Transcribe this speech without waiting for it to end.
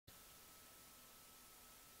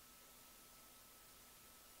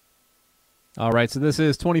All right, so this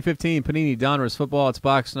is 2015 Panini Donruss Football. It's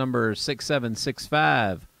box number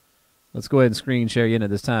 6765. Let's go ahead and screen share you in at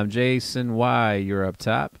this time. Jason Y, you're up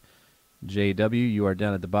top. JW, you are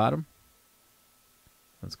down at the bottom.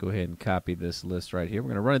 Let's go ahead and copy this list right here. We're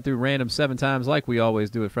going to run it through random 7 times like we always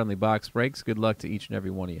do at Friendly Box Breaks. Good luck to each and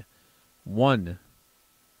every one of you. 1,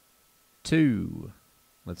 2,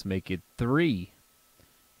 let's make it 3.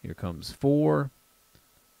 Here comes 4,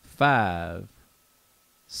 5,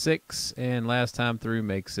 6, and last time through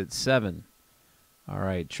makes it 7. All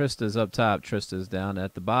right, Trista's up top. Trista's down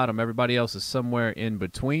at the bottom. Everybody else is somewhere in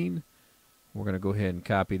between. We're going to go ahead and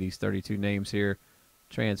copy these 32 names here,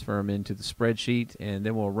 transfer them into the spreadsheet, and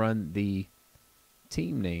then we'll run the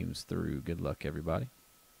team names through. Good luck, everybody.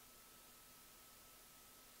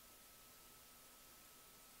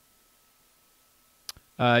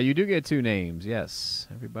 You do get 2 names, yes.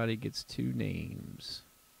 Everybody gets 2 names.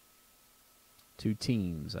 2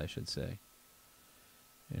 teams, I should say.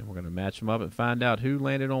 And we're going to match them up and find out who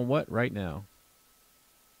landed on what right now.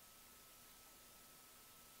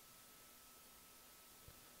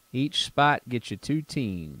 Each spot gets you 2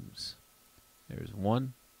 teams. There's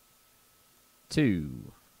 1, 2,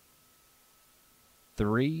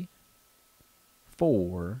 3,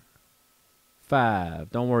 4,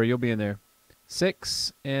 5. Don't worry, you'll be in there.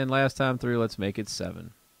 6, and last time through, let's make it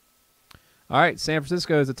 7. All right, San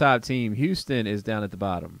Francisco is the top team. Houston is down at the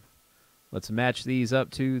bottom. Let's match these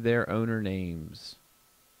up to their owner names.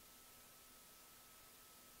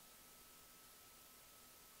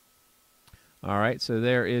 All right, so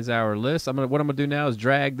there is our list. What I'm gonna do now is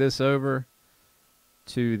drag this over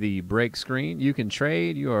to the break screen. You can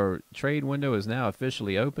trade. Your trade window is now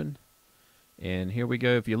officially open. And here we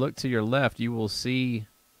go. If you look to your left, you will see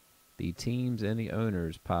the teams and the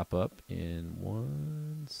owners pop up in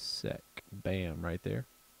 1 sec. Bam, right there.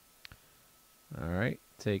 All right,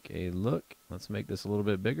 take a look. Let's make this a little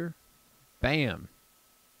bit bigger. Bam.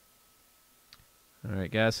 All right,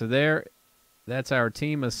 guys, so that's our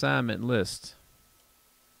team assignment list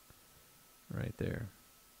right there.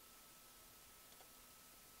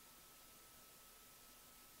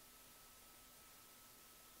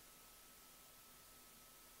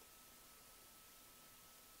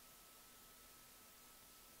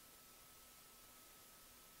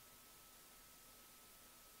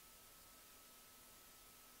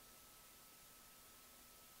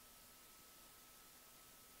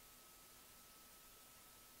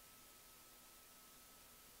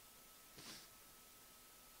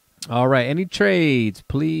 All right, any trades,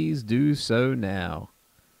 please do so now.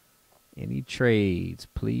 Any trades,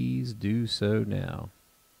 please do so now.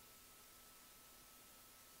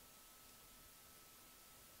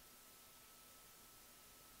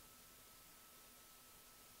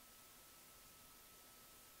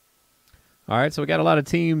 All right, so we got a lot of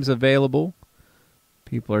teams available.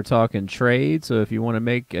 People are talking trade, so if you want to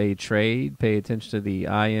make a trade, pay attention to the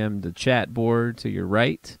the chat board to your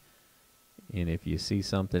right. And if you see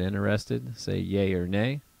something interested, say yay or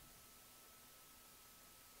nay.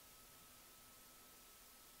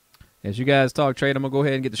 As you guys talk trade, I'm going to go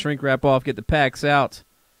ahead and get the shrink wrap off, get the packs out,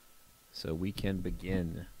 so we can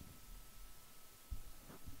begin.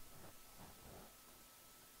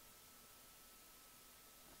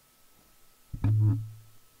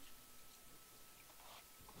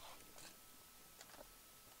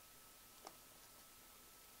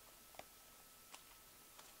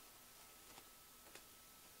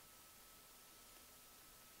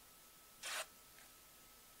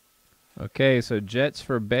 Okay, so Jets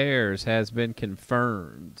for Bears has been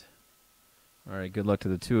confirmed. All right, good luck to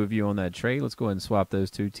the 2 of you on that trade. Let's go ahead and swap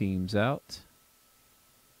those 2 teams out.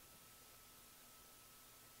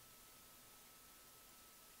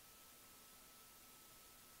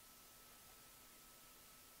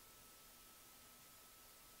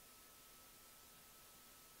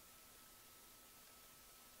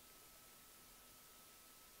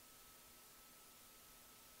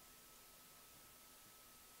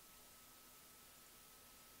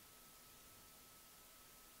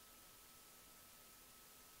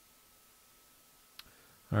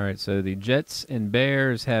 All right, so the Jets and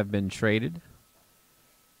Bears have been traded.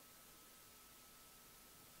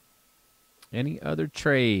 Any other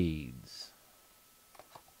trades?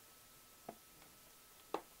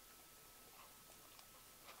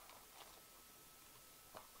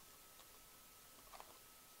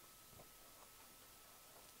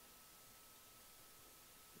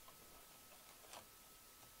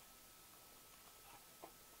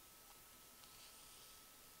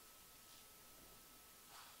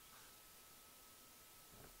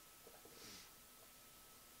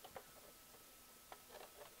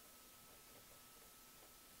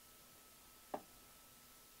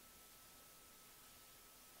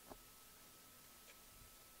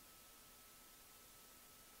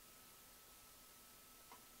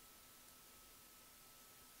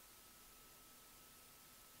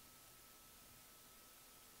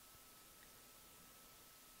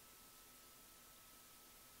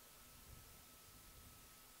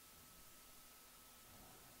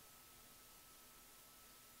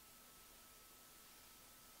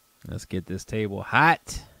 Let's get this table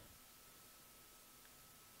hot.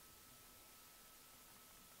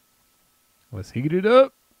 Let's heat it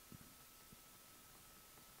up.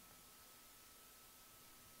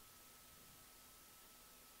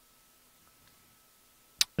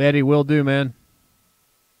 Eddie, will do, man.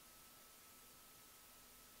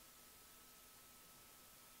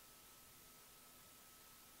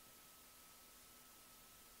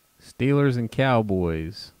 Steelers and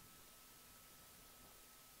Cowboys.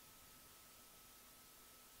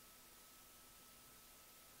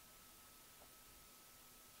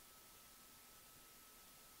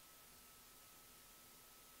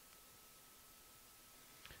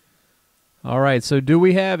 All right, so do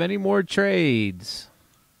we have any more trades?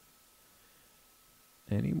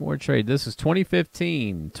 Any more trade? This is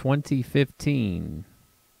 2015. 2015.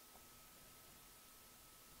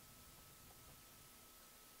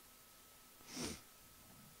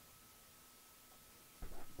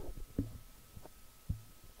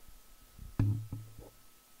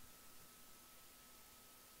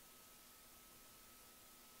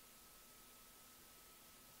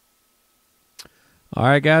 All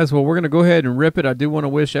right, guys. Well, we're going to go ahead and rip it. I do want to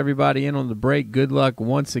wish everybody in on the break good luck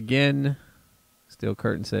once again. Steel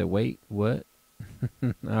Curtain said, wait, what?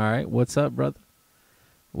 All right. What's up, brother?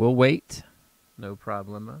 We'll wait. No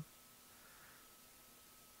problemo.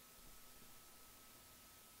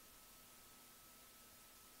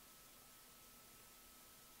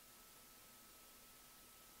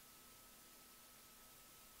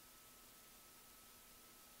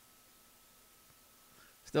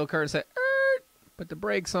 Steel Curtain said, put the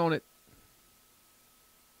brakes on it.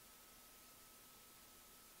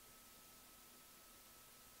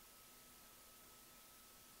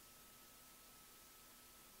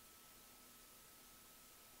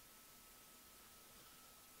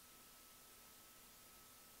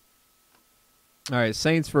 All right,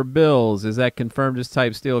 Saints for Bills. Is that confirmed? Just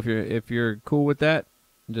type Steel if you're cool with that.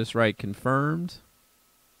 Just write confirmed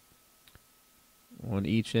on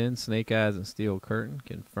each end. Snake Eyes and Steel Curtain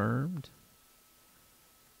confirmed.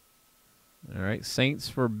 All right, Saints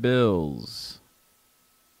for Bills.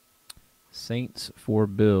 Saints for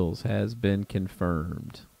Bills has been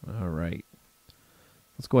confirmed. All right.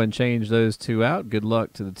 Let's go ahead and change those two out. Good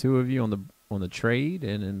luck to the two of you on the trade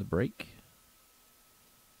and in the break.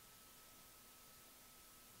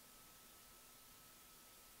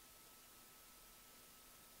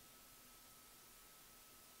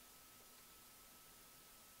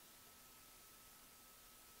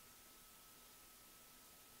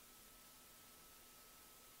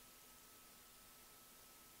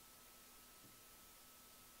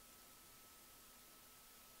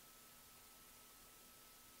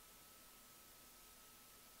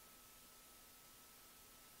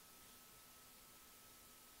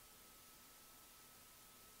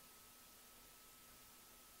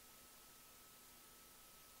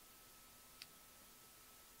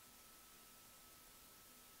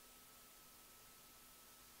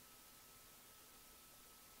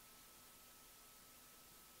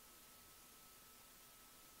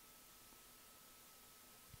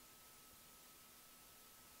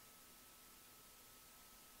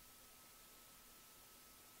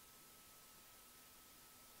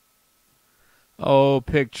 Oh,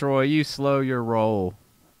 Pick Troy, you slow your roll.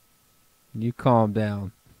 You calm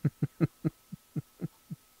down.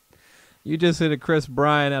 You just hit a Chris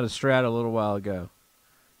Bryant out of Strat a little while ago.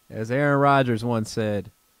 As Aaron Rodgers once said,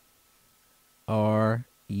 RELAX.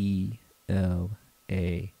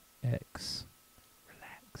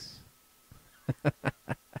 Relax.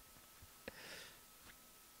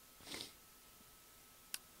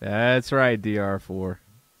 That's right, DR4.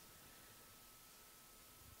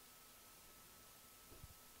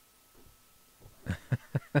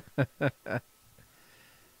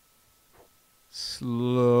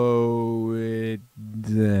 Slow it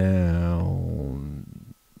down.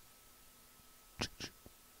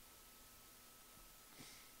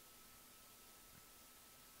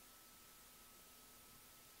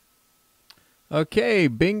 Okay,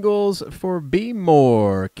 Bengals for B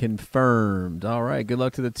More confirmed. All right, good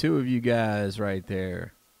luck to the two of you guys right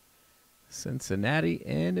there. Cincinnati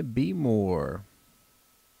and B More.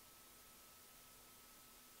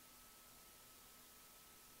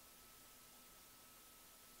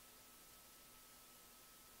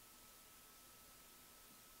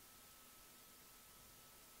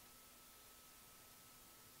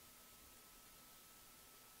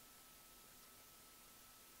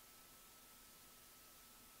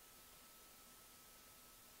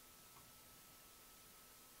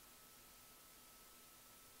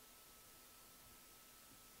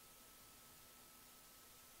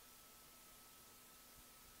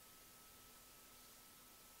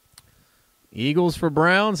 Eagles for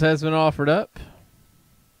Browns has been offered up.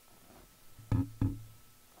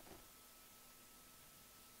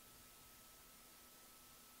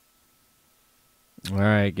 All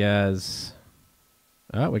right, guys.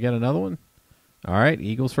 Oh, we got another one. All right,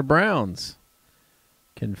 Eagles for Browns.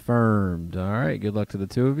 Confirmed. All right, good luck to the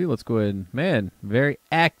two of you. Let's go ahead and, man, very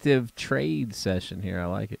active trade session here. I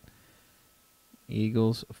like it.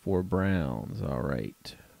 Eagles for Browns. All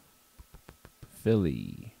right.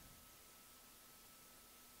 Philly.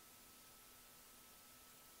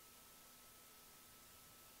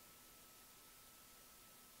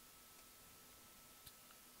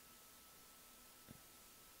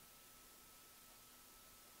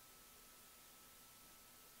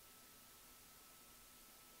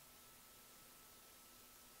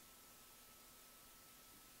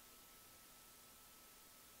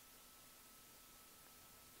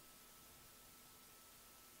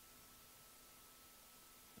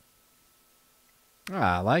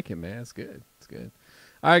 I like it, man. It's good. It's good.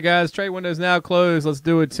 All right, guys. Trade window's now closed. Let's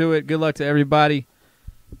do it to it. Good luck to everybody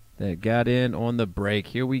that got in on the break.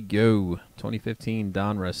 Here we go. 2015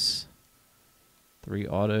 Donruss. 3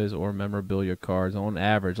 autos or memorabilia cards on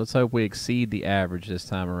average. Let's hope we exceed the average this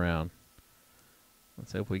time around.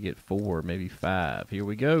 Let's hope we get 4, maybe 5. Here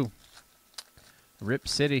we go. Rip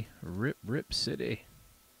City. Rip City.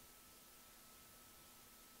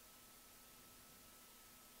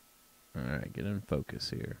 All right, get in focus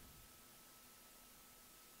here.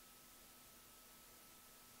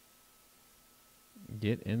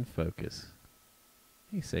 Get in focus.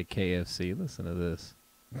 He said KFC. Listen to this.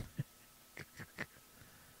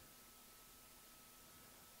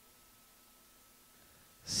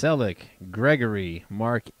 Selleck, Gregory,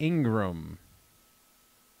 Mark Ingram,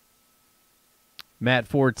 Matt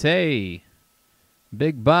Forte,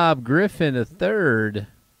 Big Bob Griffin III.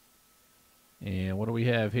 And what do we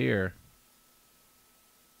have here?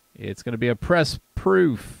 It's going to be a press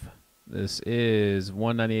proof. This is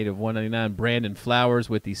 198 of 199. Brandon Flowers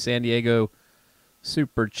with the San Diego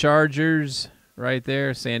Superchargers right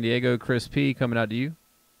there. San Diego, Chris P. coming out to you.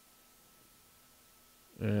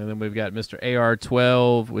 And then we've got Mr.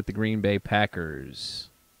 AR-12 with the Green Bay Packers.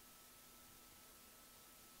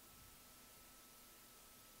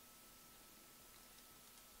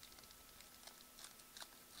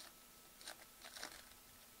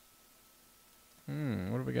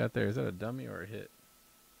 What do we got there? Is that a dummy or a hit?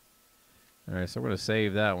 All right, so we're going to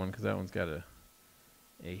save that one because that one's got a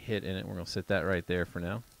hit in it. We're going to sit that right there for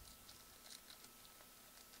now.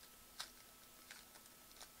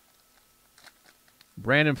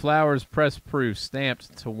 Brandon Flowers press proof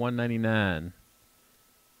stamped to 199.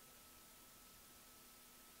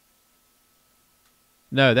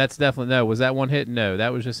 No, that's definitely no. Was that one hit? No,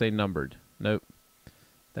 that was just a numbered. Nope.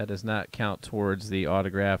 That does not count towards the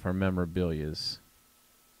autograph or memorabilias.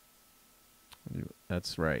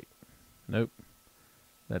 That's right. Nope.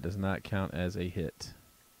 That does not count as a hit.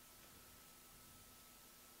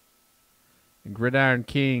 Gridiron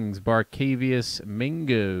Kings, Barkevius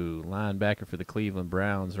Mingo, linebacker for the Cleveland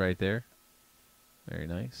Browns right there. Very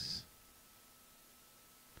nice.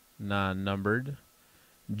 Non-numbered.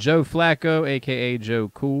 Joe Flacco, a.k.a. Joe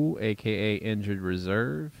Cool, a.k.a. Injured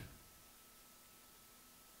Reserve.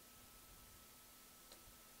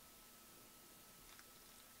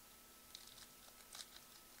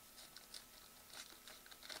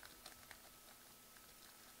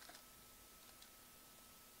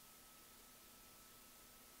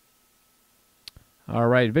 All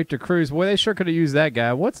right, Victor Cruz. Boy, they sure could have used that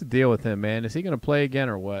guy. What's the deal with him, man? Is he going to play again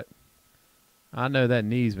or what? I know that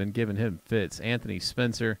knee's been giving him fits. Anthony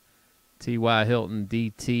Spencer, T.Y. Hilton,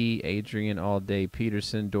 D.T., Adrian All-Day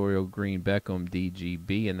Peterson, Dorial Green Beckham,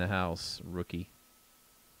 DGB in the house, rookie.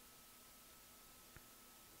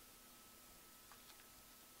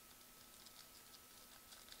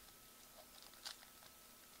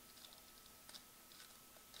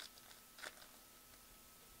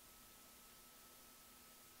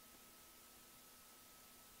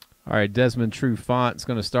 All right, Desmond Trufant's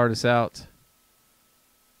going to start us out.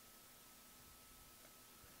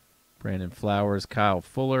 Brandon Flowers, Kyle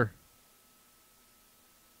Fuller,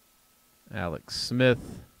 Alex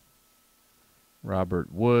Smith,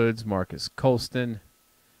 Robert Woods, Marcus Colston,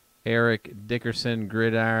 Eric Dickerson,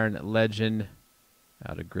 Gridiron Legend,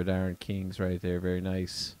 out of Gridiron Kings right there. Very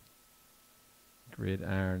nice.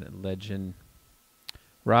 Gridiron Legend.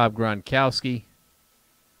 Rob Gronkowski.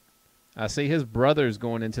 I see his brother's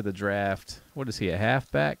going into the draft. What is he, a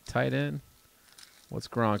halfback, tight end? What's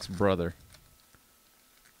Gronk's brother?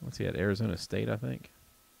 What's he at, Arizona State, I think?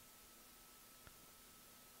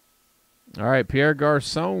 All right, Pierre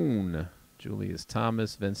Garcon, Julius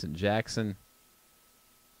Thomas, Vincent Jackson,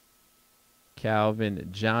 Calvin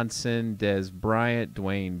Johnson, Des Bryant,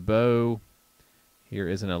 Dwayne Bowe. Here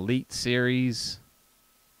is an Elite Series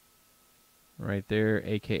right there,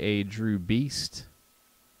 a.k.a. Drew Beast.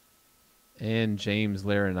 And James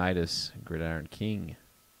Laurinaitis, Gridiron King.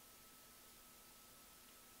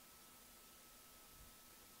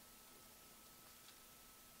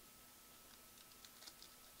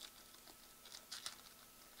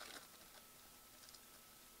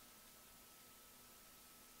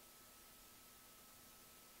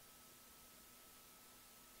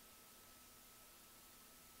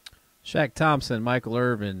 Shaq Thompson, Michael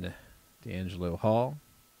Irvin, D'Angelo Hall,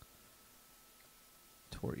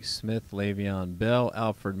 Torrey Smith, Le'Veon Bell,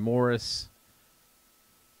 Alfred Morris,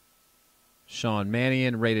 Sean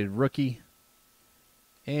Mannion, rated rookie,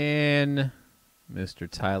 and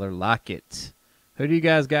Mr. Tyler Lockett. Who do you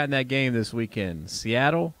guys got in that game this weekend?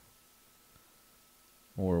 Seattle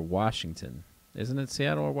or Washington? Isn't it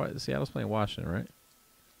Seattle or what? Seattle's playing Washington, right?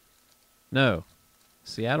 No.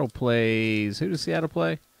 Seattle plays... Who does Seattle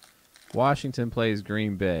play? Washington plays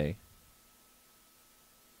Green Bay.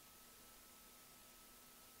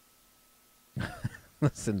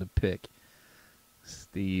 Listen to pick.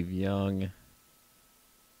 Steve Young.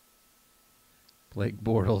 Blake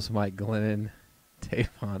Bortles, Mike Glennon,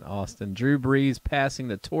 Tavon Austin. Drew Brees passing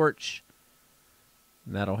the torch.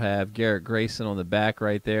 And that'll have Garrett Grayson on the back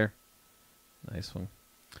right there. Nice one.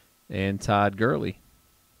 And Todd Gurley.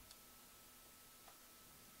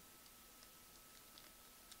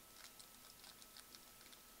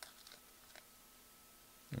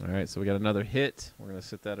 All right, so we got another hit. We're going to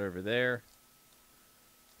sit that over there.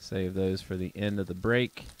 Save those for the end of the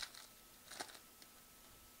break.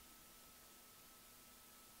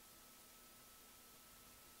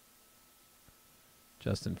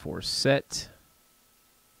 Justin Forsett.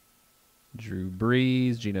 Drew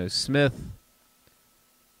Brees. Geno Smith.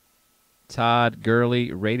 Todd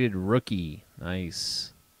Gurley, rated rookie.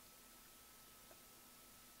 Nice.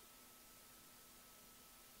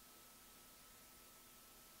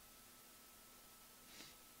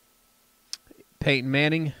 Peyton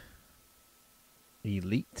Manning,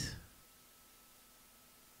 Elite.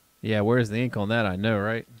 Yeah, where's the ink on that? I know,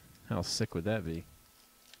 right? How sick would that be?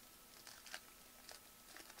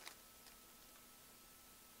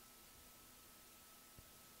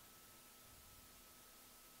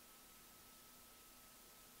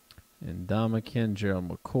 And Dominican, Gerald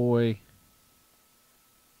McCoy,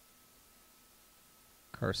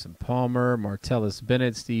 Carson Palmer, Martellus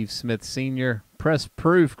Bennett, Steve Smith Sr., Press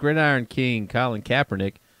Proof, Gridiron King, Colin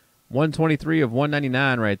Kaepernick, 123 of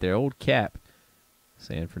 199 right there. Old Cap.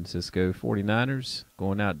 San Francisco 49ers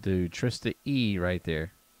going out to Trista E right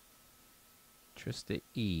there. Trista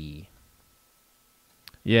E.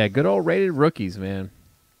 Yeah, good old rated rookies, man.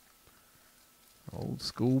 Old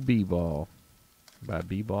school B-ball. By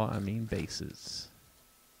B-ball, I mean bases.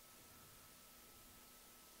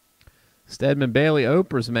 Stedman Bailey,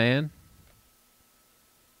 Oprah's man.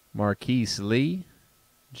 Marquise Lee.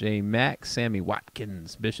 J. Mack, Sammy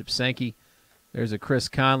Watkins, Bishop Sankey. There's a Chris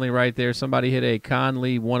Conley right there. Somebody hit a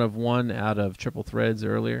Conley 1-of-1 out of Triple Threads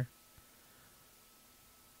earlier.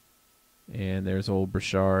 And there's old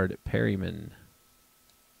Brashard Perryman.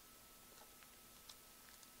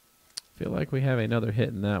 Feel like we have another hit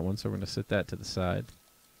in that one, so we're going to sit that to the side.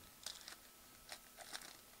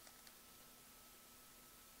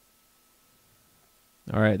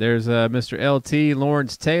 All right, there's Mr. LT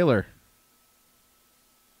Lawrence Taylor.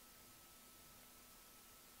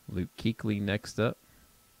 Luke Kuechly next up.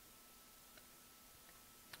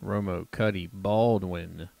 Romo, Cuddy,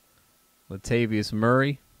 Baldwin, Latavius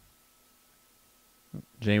Murray,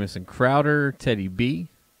 Jamison Crowder, Teddy B.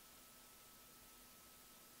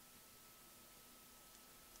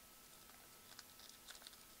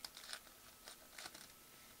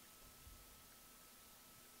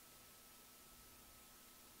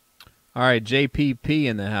 All right, JPP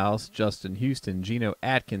in the house. Justin Houston, Geno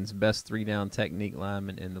Atkins, best three-down technique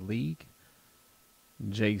lineman in the league.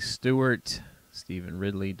 Jay Stewart, Stephen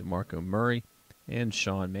Ridley, DeMarco Murray, and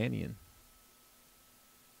Sean Mannion.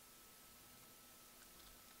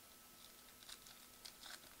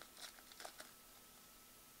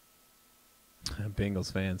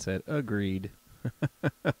 Bengals fan said, agreed.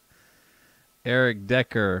 Eric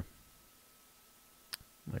Decker,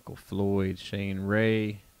 Michael Floyd, Shane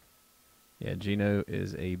Ray. Yeah, Geno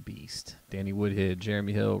is a beast. Danny Woodhead,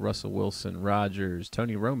 Jeremy Hill, Russell Wilson, Rodgers,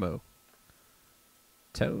 Tony Romo.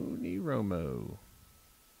 Tony Romo.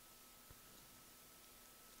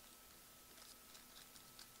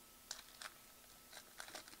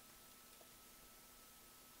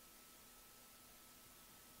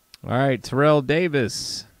 All right, Terrell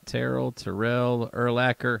Davis, Terrell,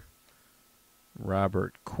 Urlacher,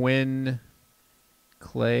 Robert Quinn,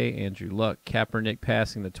 Clay, Andrew Luck, Kaepernick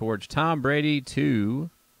passing the torch. Tom Brady to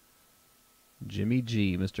Jimmy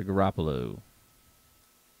G, Mr. Garoppolo.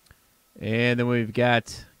 And then we've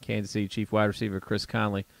got Kansas City Chief wide receiver Chris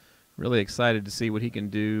Conley. Really excited to see what he can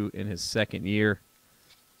do in his second year.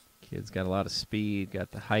 Kid's got a lot of speed,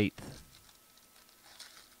 got the height.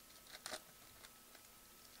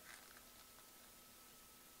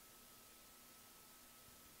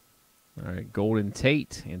 All right, Golden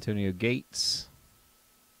Tate, Antonio Gates.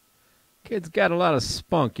 Kid's got a lot of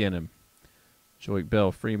spunk in him. Joique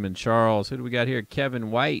Bell, Freeman Charles. Who do we got here?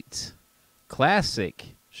 Kevin White.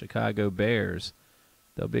 Classic Chicago Bears.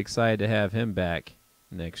 They'll be excited to have him back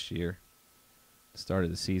next year. Start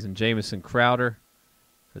of the season. Jamison Crowder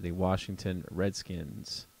for the Washington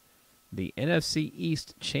Redskins. The NFC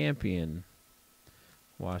East champion,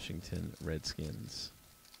 Washington Redskins.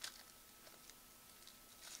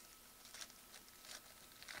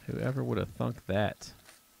 Whoever would have thunk that?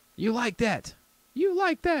 You like that? You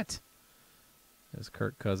like that? As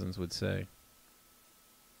Kirk Cousins would say.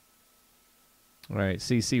 All right,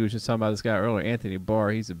 CC was just talking about this guy earlier. Anthony Barr,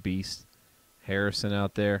 he's a beast. Harrison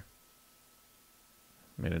out there.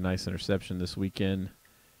 Made a nice interception this weekend.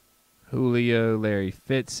 Julio, Larry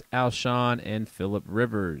Fitz, Alshon, and Phillip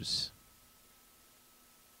Rivers.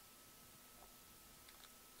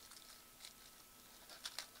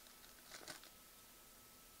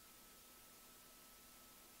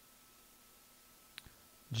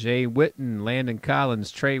 Jay Witten, Landon Collins,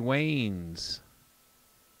 Trey Waynes,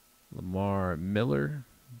 Lamar Miller,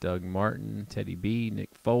 Doug Martin, Teddy B, Nick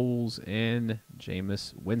Foles, and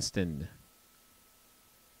Jameis Winston.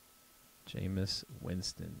 Jameis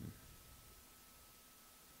Winston.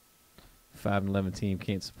 5-11 team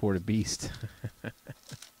can't support a beast.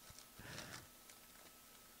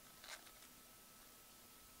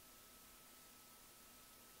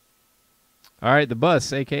 All right, the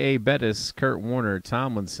bus, a.k.a. Bettis, Kurt Warner,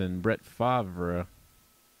 Tomlinson, Brett Favre.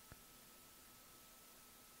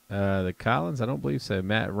 The Collins, I don't believe so.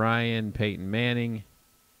 Matt Ryan, Peyton Manning,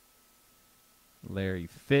 Larry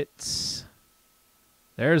Fitz.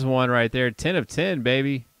 There's one right there. 10 of 10,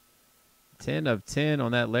 baby. 10 of 10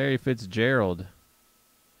 on that Larry Fitzgerald.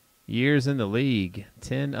 Years in the league.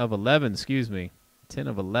 10 of 11, excuse me. 10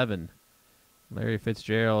 of 11. Larry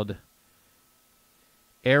Fitzgerald.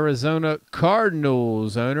 Arizona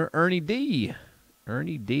Cardinals owner, Ernie D.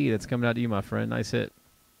 Ernie D, that's coming out to you, my friend. Nice hit.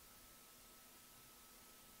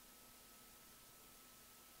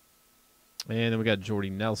 And then we got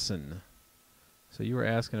Jordy Nelson. So you were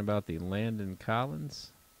asking about the Landon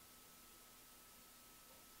Collins?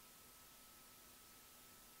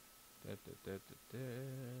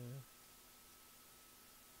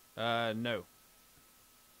 No.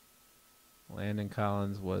 Landon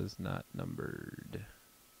Collins was not numbered.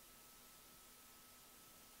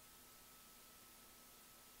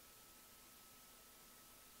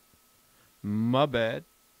 My bad.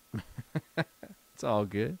 It's all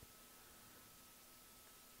good.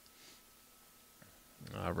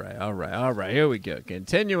 All right. Here we go.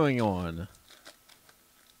 Continuing on.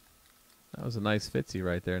 That was a nice Fitzy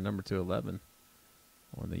right there. Number 211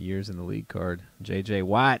 on the years in the league card. J.J.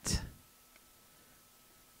 Watt.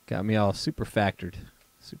 Got me all super fractured.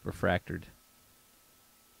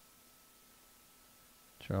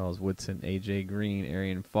 Charles Woodson, A.J. Green,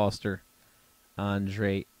 Arian Foster,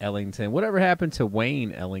 Andre Ellington. Whatever happened to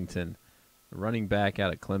Wayne Ellington, running back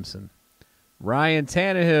out of Clemson? Ryan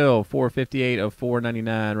Tannehill, 458 of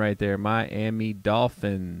 499 right there. Miami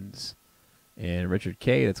Dolphins. And Richard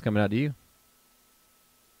K, that's coming out to you.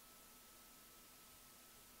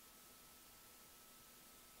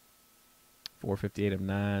 $458 of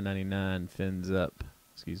 $9.99 fins up.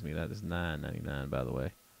 Excuse me, that is $9.99, by the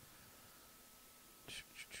way.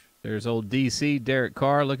 There's old DC, Derek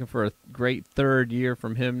Carr, looking for a great third year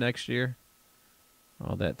from him next year.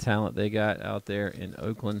 All that talent they got out there in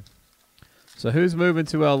Oakland. So who's moving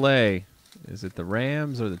to L.A.? Is it the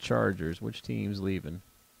Rams or the Chargers? Which team's leaving?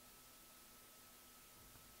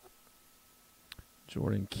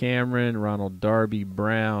 Jordan Cameron, Ronald Darby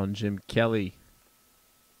Brown, Jim Kelly,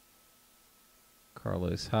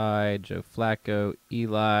 Carlos Hyde, Joe Flacco,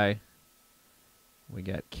 Eli. We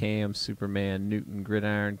got Cam, Superman, Newton,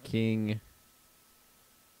 Gridiron King.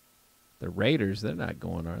 The Raiders, they're not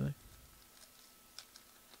going, are they?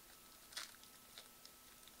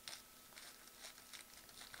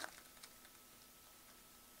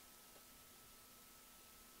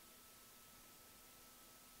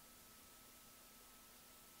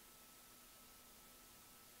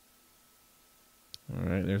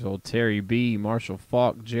 there's old Terry B, Marshall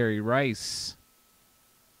Faulk, Jerry Rice,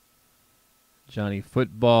 Johnny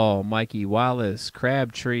Football, Mikey Wallace,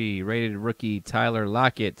 Crabtree, rated rookie Tyler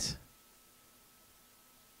Lockett.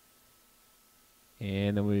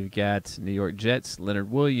 And then we've got New York Jets, Leonard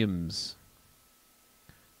Williams.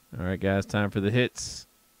 All right, guys, time for the hits.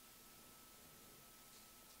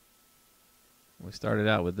 We started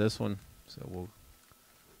out with this one, so we'll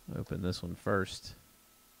open this one first.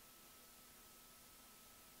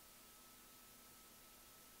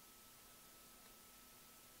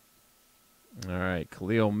 All right,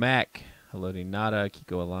 Khalil Mack, Haloti Ngata,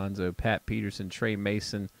 Kiko Alonso, Pat Peterson, Trey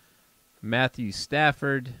Mason, Matthew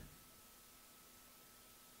Stafford,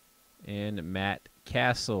 and Matt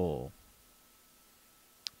Castle.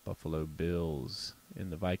 Buffalo Bills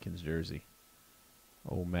in the Vikings jersey.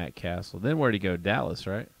 Old Matt Castle. Then where'd he go? Dallas,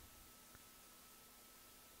 right?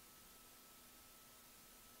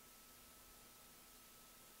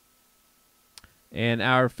 And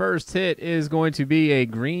our first hit is going to be a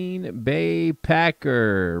Green Bay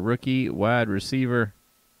Packer rookie wide receiver.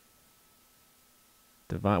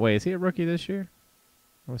 Wait, is he a rookie this year?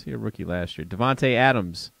 Or was he a rookie last year? Devontae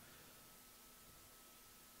Adams.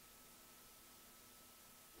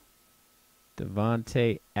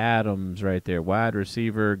 Devontae Adams right there. Wide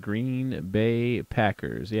receiver, Green Bay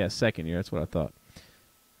Packers. Yeah, second year. That's what I thought.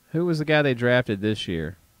 Who was the guy they drafted this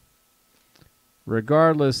year?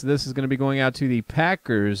 Regardless, this is going to be going out to the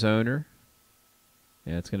Packers owner.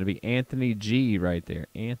 Yeah, it's going to be Anthony G right there.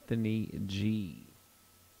 Anthony G.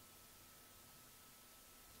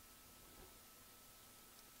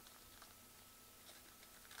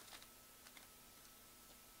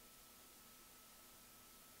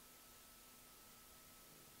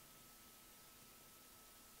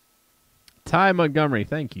 Ty Montgomery.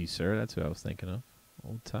 Thank you, sir. That's who I was thinking of.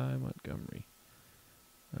 Old Ty Montgomery.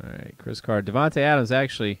 All right, Chris Carr. Devontae Adams,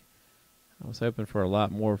 actually, I was hoping for a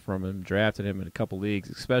lot more from him. Drafted him in a couple leagues,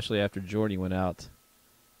 especially after Jordy went out.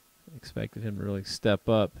 Expected him to really step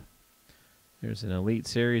up. Here's an Elite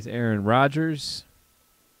Series, Aaron Rodgers.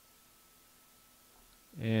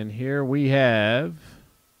 And here we have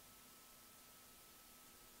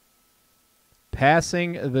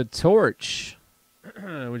passing the torch.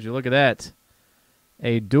 Would you look at that?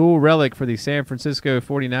 A dual relic for the San Francisco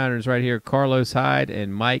 49ers right here. Carlos Hyde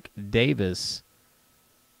and Mike Davis.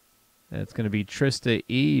 That's going to be Trista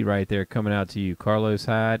E right there coming out to you. Carlos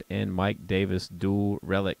Hyde and Mike Davis dual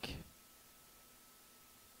relic.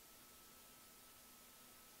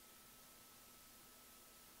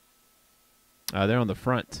 They're on the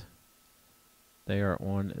front. They are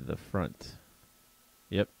on the front.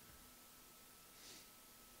 Yep.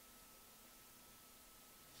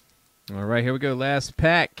 All right, here we go. Last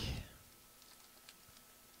pack.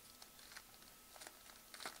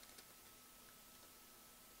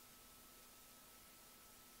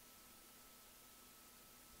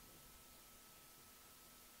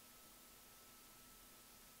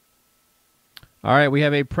 All right, we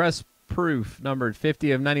have a press proof numbered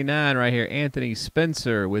 50 of 99 right here. Anthony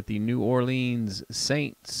Spencer with the New Orleans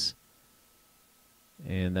Saints.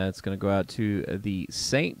 And that's going to go out to the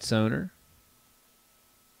Saints owner.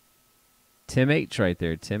 Tim H right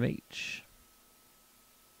there, Tim H.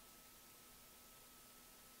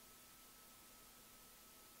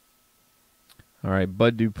 All right,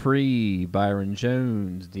 Bud Dupree, Byron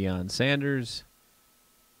Jones, Deion Sanders,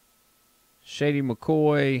 Shady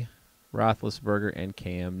McCoy, Roethlisberger, and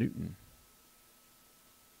Cam Newton.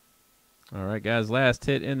 All right, guys, last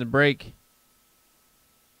hit in the break.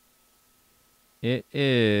 It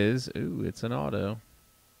is, it's an auto.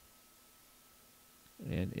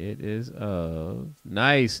 And it is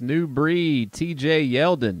nice new breed, TJ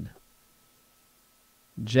Yeldon.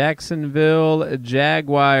 Jacksonville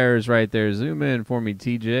Jaguars right there. Zoom in for me,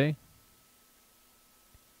 TJ.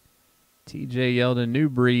 TJ Yeldon, new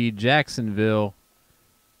breed, Jacksonville.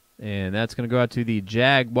 And that's going to go out to the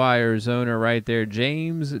Jaguars owner right there,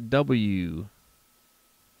 James W.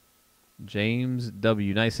 James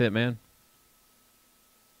W. Nice hit, man.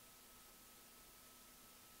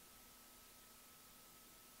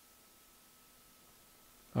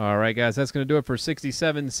 All right, guys, that's going to do it for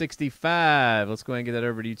 67.65. Let's go ahead and get that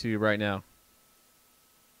over to YouTube right now.